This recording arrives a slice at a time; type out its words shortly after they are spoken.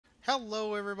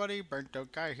Hello everybody, Burnt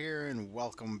Out Guy here, and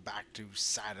welcome back to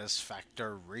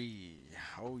Satisfactory.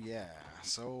 Oh yeah,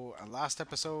 so last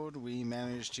episode we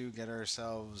managed to get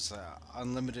ourselves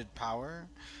unlimited power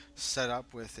set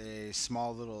up with a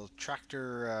small little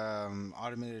tractor,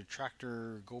 automated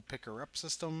tractor go picker up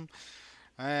system,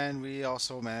 and we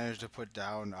also managed to put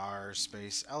down our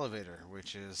space elevator,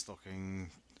 which is looking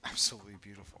absolutely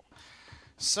beautiful.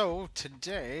 So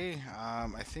today,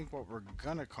 I think what we're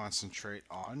gonna concentrate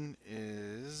on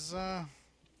is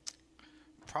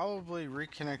probably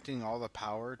reconnecting all the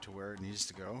power to where it needs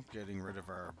to go, getting rid of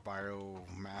our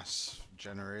biomass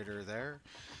generator there.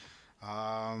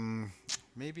 Um,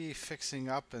 Maybe fixing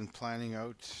up and planning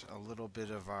out a little bit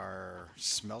of our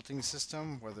smelting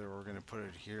system, whether we're gonna put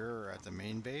it here or at the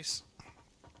main base.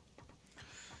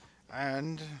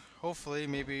 And hopefully,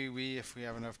 maybe if we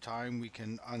have enough time, we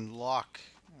can unlock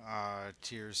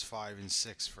tiers 5 and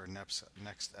 6 for next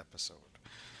episode.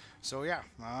 So yeah,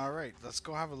 all right, let's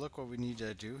go have a look what we need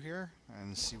to do here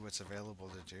and see what's available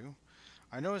to do.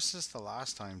 I noticed this the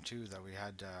last time too that we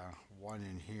had one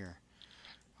in here.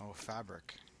 Oh,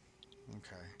 fabric.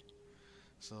 Okay,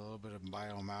 so a little bit of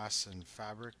biomass and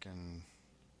fabric and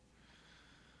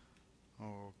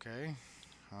okay,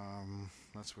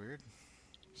 that's weird.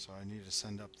 So I need to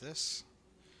send up this.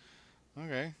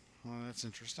 Okay, well that's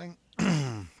interesting.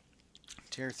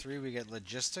 Tier 3 we get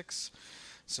logistics.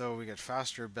 So we get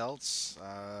faster belts,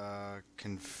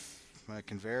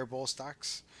 conveyor bolt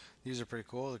stacks. These are pretty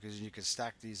cool because you can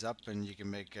stack these up and you can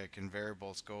make conveyor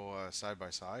bolts go side by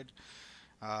side.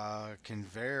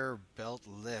 Conveyor belt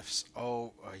lifts.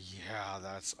 Oh, yeah,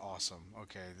 that's awesome.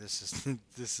 Okay, this is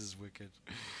this is wicked.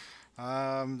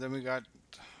 Then we got,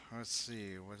 let's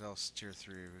see, what else? Tier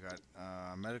 3. We got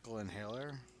medical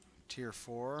inhaler. Tier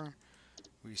 4.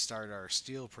 We start our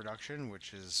steel production,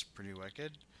 which is pretty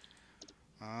wicked.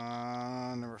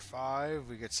 Number 5,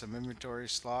 we get some inventory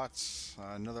slots,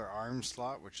 another arm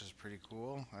slot, which is pretty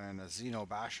cool, and a Xeno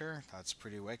Basher. That's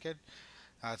pretty wicked.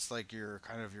 That's like your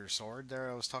kind of your sword there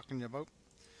I was talking about.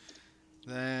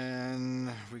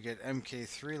 Then we get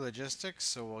MK3 logistics,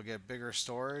 so we'll get bigger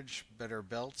storage, better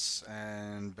belts,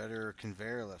 and better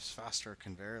conveyor lifts, faster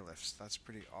conveyor lifts. That's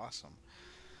pretty awesome.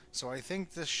 So I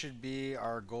think this should be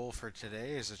our goal for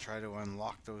today is to try to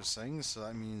unlock those things. So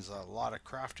that means a lot of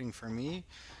crafting for me.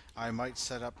 I might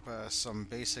set up some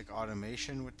basic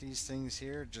automation with these things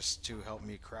here just to help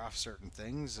me craft certain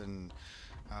things and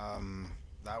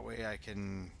that way I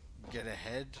can get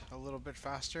ahead a little bit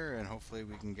faster and hopefully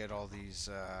we can get all these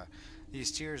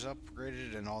tiers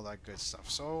upgraded and all that good stuff.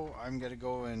 So I'm gonna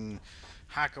go and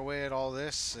hack away at all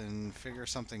this and figure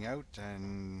something out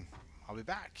and I'll be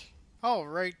back.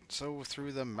 Alright, so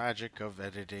through the magic of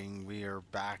editing, we are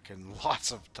back and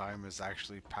lots of time has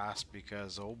actually passed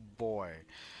because, oh boy,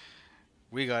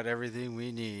 we got everything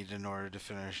we need in order to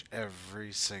finish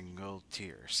every single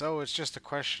tier. So it's just a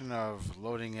question of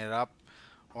loading it up,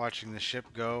 watching the ship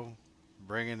go,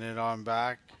 bringing it on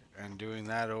back, and doing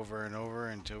that over and over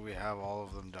until we have all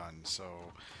of them done.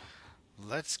 So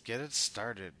let's get it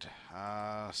started.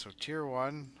 So tier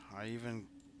 1, I even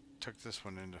took this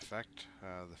one into effect,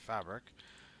 the fabric.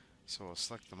 So we'll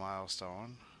select the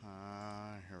milestone.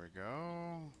 Here we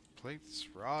go. Plates,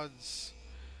 rods,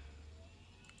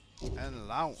 and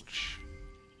launch.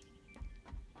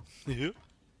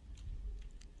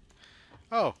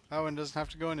 Oh, that one doesn't have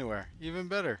to go anywhere. Even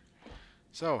better.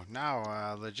 So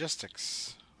now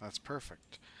logistics. That's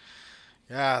perfect.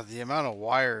 Yeah, the amount of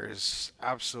wire is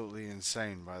absolutely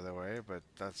insane, by the way, but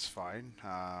that's fine.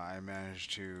 I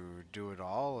managed to do it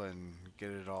all and get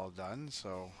it all done,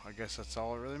 so I guess that's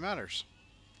all that really matters.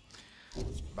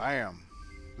 Bam!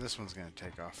 This one's going to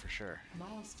take off for sure.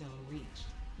 Milestone reached.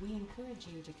 We encourage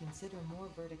you to consider more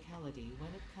verticality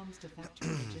when it comes to factory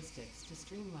logistics to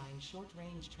streamline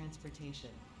short-range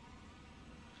transportation.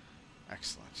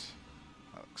 Excellent.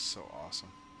 That looks so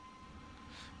awesome.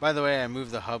 By the way, I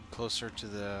moved the hub closer to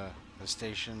the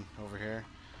station over here.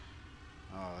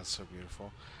 Oh, that's so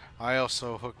beautiful. I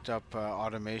also hooked up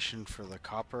automation for the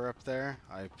copper up there.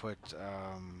 I put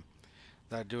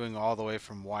that doing all the way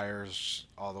from wires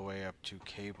all the way up to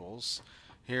cables.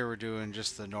 Here we're doing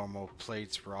just the normal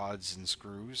plates, rods, and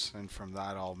screws, and from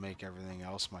that I'll make everything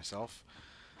else myself.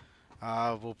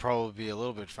 Will probably be a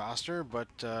little bit faster,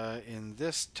 but in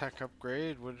this tech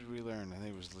upgrade, what did we learn? I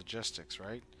think it was logistics,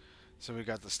 right? So we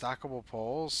got the stackable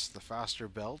poles, the faster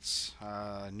belts,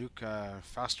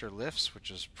 faster lifts, which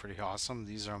is pretty awesome.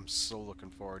 These I'm so looking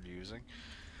forward to using.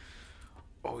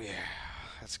 Oh yeah,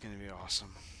 that's gonna be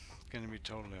awesome. It's gonna be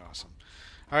totally awesome.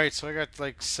 Alright, so I got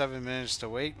like 7 minutes to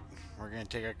wait. We're gonna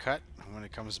take a cut when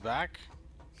it comes back.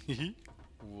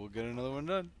 we'll get another one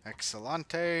done.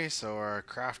 Excellente. So our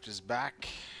craft is back.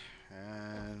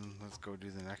 And let's go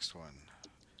do the next one.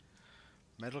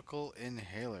 Medical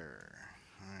inhaler.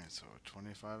 Alright, so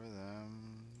 25 of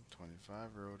them,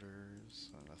 25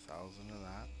 rotors, and 1,000 of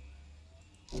that.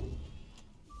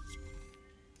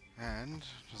 And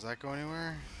does that go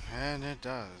anywhere? And it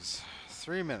does.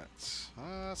 3 minutes.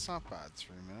 That's not bad,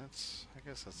 3 minutes. I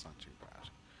guess that's not too bad.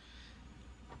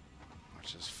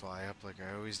 Watch this fly up like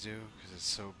I always do, because it's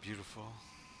so beautiful.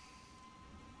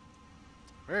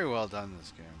 Very well done,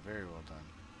 this game. Very well done.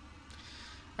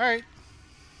 Alright.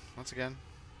 Once again,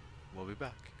 we'll be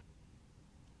back.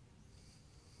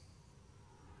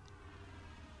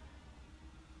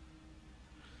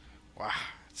 Wow.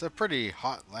 It's a pretty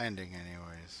hot landing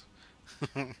anyways.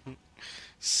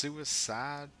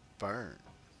 Suicide burn.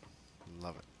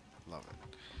 Love it. Love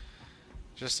it.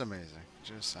 Just amazing.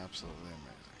 Just absolutely amazing.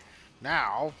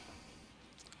 Now,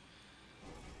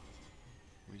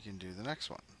 we can do the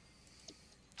next one.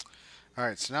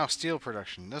 Alright, so now steel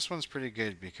production. This one's pretty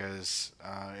good because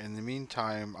in the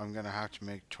meantime, I'm going to have to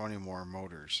make 20 more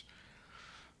motors.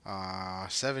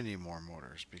 70 more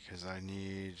motors because I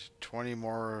need 20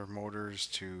 more motors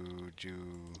to do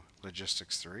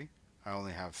Logistics 3. I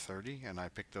only have 30 and I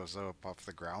picked those up off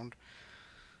the ground.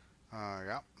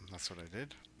 Yeah, that's what I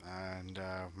did. And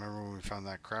remember when we found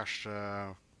that crashed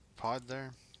pod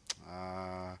there?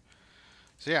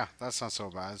 So yeah, that's not so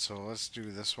bad. So let's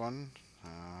do this one.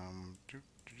 Do,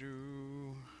 do,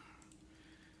 do.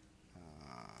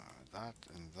 That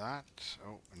and that.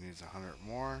 Oh, it needs 100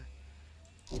 more.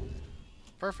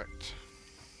 Perfect.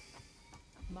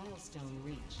 Milestone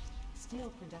reached.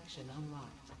 Steel production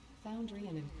unlocked. Foundry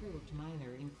and improved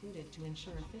miner included to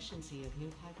ensure efficiency of new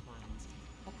pipelines.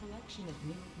 A collection of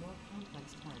new, more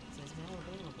complex parts is now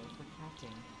available for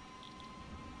crafting.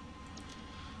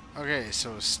 Okay,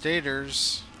 so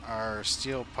stators are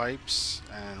steel pipes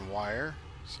and wire,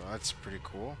 so that's pretty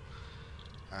cool.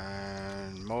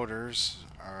 And motors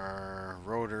are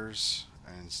rotors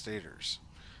and stators.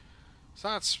 So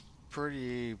that's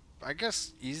pretty, I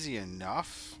guess, easy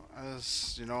enough.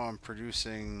 As you know, I'm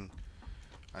producing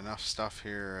enough stuff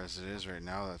here as it is right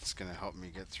now that's going to help me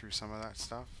get through some of that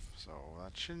stuff. So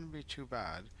that shouldn't be too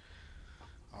bad.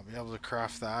 I'll be able to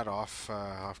craft that off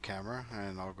camera,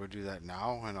 and I'll go do that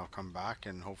now, and I'll come back,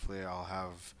 and hopefully I'll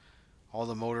have all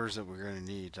the motors that we're going to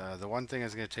need. The one thing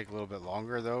that's going to take a little bit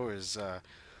longer, though, is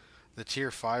the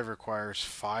Tier 5 requires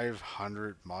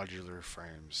 500 modular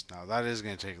frames. Now, that is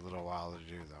going to take a little while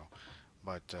to do, though,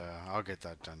 but I'll get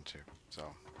that done, too.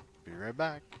 So, be right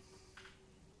back.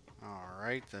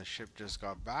 Alright, the ship just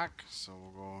got back, so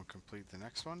we'll go and complete the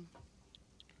next one.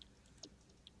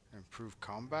 Improve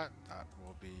combat, that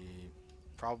will be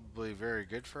probably very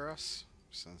good for us,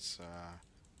 since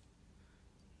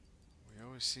we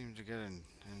always seem to get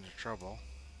into trouble.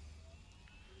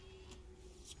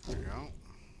 There we go.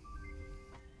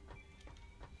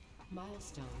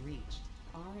 Milestone reached.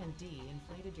 R&D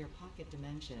inflated your pocket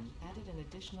dimension, added an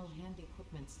additional hand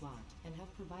equipment slot, and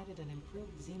have provided an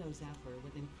improved Xeno Zapper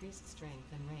with increased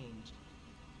strength and range.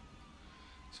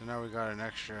 So now we got an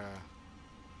extra,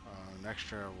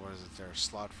 what is it there,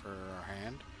 slot for our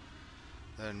hand.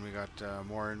 Then we got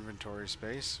more inventory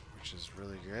space, which is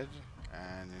really good.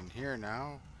 And in here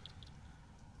now,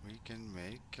 we can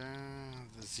make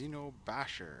the Xeno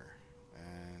Basher.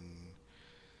 And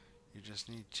you just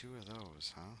need 2 of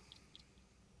those, huh?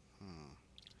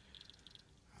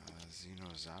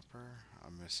 Xeno Zapper.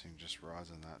 I'm missing just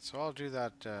rods on that. So I'll do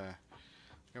that,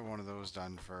 get one of those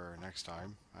done for next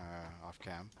time, off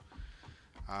cam.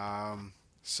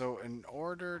 So in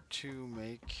order to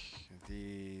make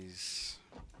these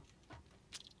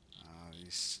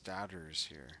stators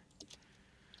here,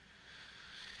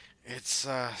 it's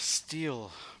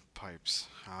steel pipes.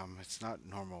 It's not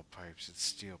normal pipes, it's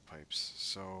steel pipes.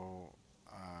 So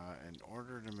in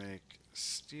order to make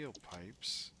steel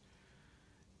pipes,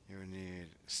 you would need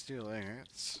steel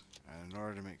ingots, and in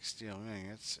order to make steel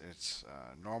ingots, it's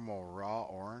normal raw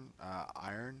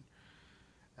iron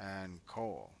and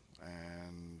coal,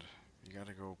 and you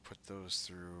gotta go put those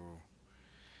through,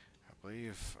 I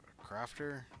believe, a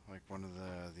crafter, like one of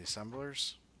the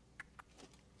assemblers.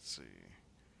 Let's see.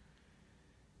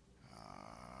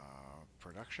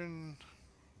 Production.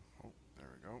 Oh, there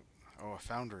we go. Oh, a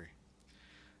foundry.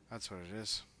 That's what it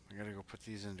is. I gotta go put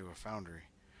these into a foundry.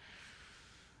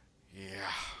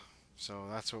 Yeah. So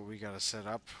that's what we gotta set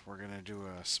up. We're gonna do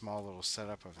a small little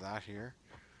setup of that here,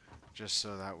 just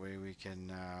so that way we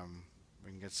can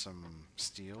get some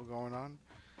steel going on.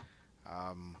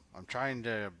 I'm trying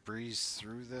to breeze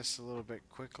through this a little bit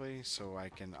quickly so I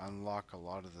can unlock a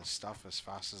lot of the stuff as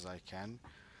fast as I can.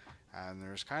 And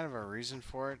there's kind of a reason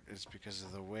for it. It's because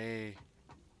of the way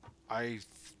I th-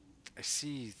 I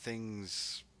see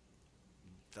things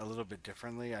a little bit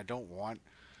differently. I don't want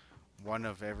one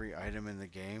of every item in the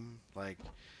game. Like,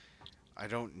 I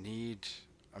don't need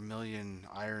a million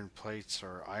iron plates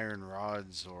or iron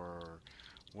rods or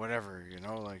whatever,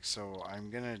 like, so I'm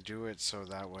gonna do it so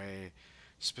that way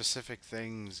specific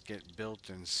things get built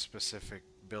in specific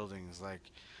buildings,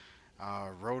 like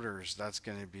rotors, that's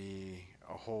gonna be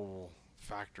a whole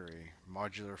factory.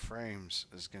 Modular frames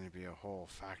is gonna be a whole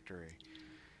factory.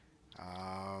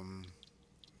 Um,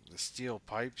 the steel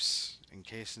pipes,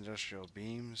 encased industrial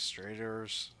beams,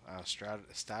 stators,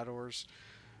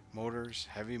 motors,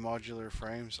 heavy modular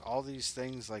frames, all these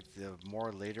things, like the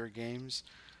more later games,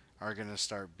 are going to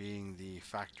start being the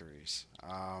factories.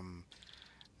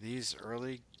 These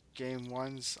early game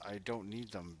ones, I don't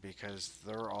need them because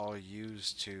they're all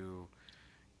used to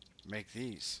make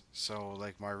these. So,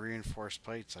 like my reinforced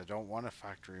plates, I don't want a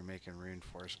factory making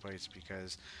reinforced plates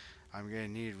because I'm going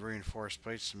to need reinforced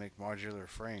plates to make modular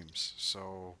frames.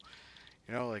 So,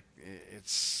 like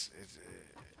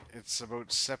it's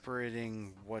about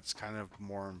separating what's kind of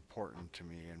more important to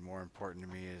me, and more important to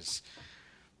me is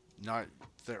not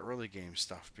the early game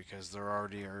stuff because they're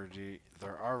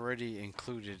already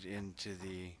included into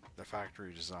the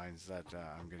factory designs that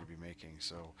I'm going to be making.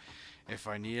 So if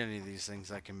I need any of these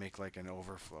things, I can make like an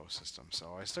overflow system.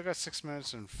 So I still got 6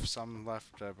 minutes and some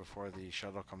left before the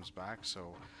shuttle comes back.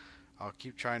 So I'll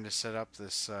keep trying to set up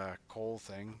this coal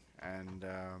thing, and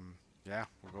yeah,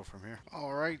 we'll go from here.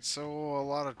 All right, so a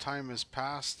lot of time has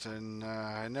passed, and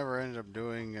I never ended up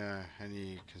doing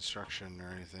any construction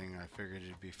or anything. I figured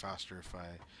it'd be faster if I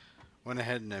went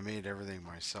ahead and I made everything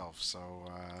myself. So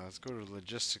let's go to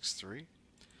logistics 3.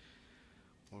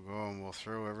 We'll go and we'll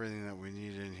throw everything that we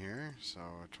need in here. So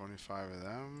 25 of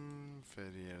them, 50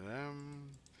 of them,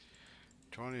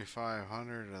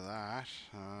 2,500 of that,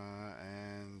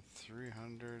 and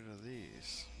 300 of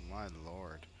these. My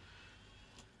lord.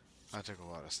 That took a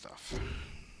lot of stuff.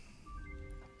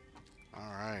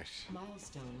 Alright.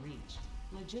 Milestone reached.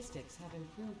 Logistics have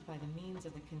improved by the means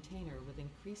of a container with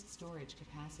increased storage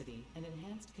capacity and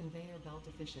enhanced conveyor belt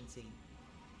efficiency.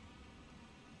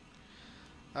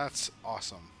 That's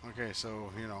awesome. Okay,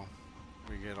 so,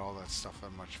 we get all that stuff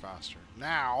that much faster.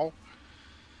 Now,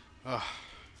 ugh,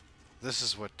 this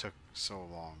is what took so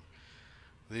long.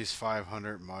 These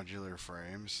 500 modular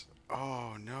frames.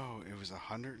 Oh no, it was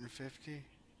 150?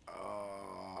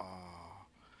 Oh,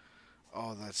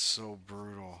 oh, that's so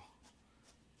brutal.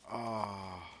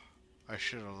 Oh, I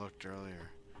should have looked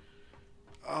earlier.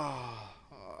 Oh,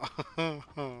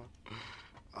 oh,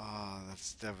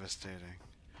 that's devastating.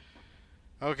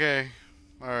 Okay,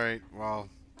 all right. Well,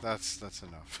 that's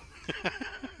enough.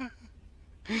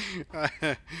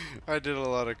 I did a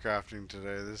lot of crafting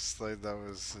today. That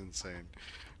was insane.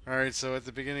 All right, so at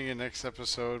the beginning of next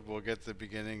episode, we'll get the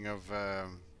beginning of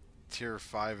tier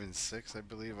 5 and 6, I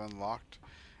believe, unlocked,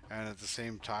 and at the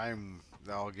same time,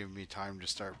 that'll give me time to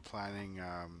start planning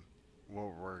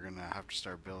what we're gonna have to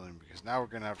start building, because now we're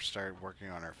gonna have to start working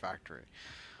on our factory.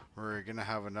 We're gonna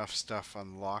have enough stuff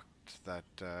unlocked that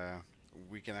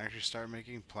we can actually start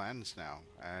making plans now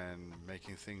and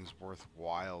making things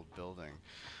worthwhile building.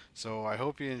 So I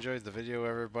hope you enjoyed the video,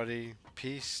 everybody.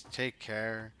 Peace, take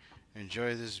care,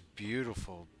 enjoy this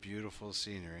beautiful, beautiful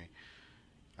scenery,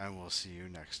 and we'll see you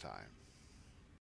next time.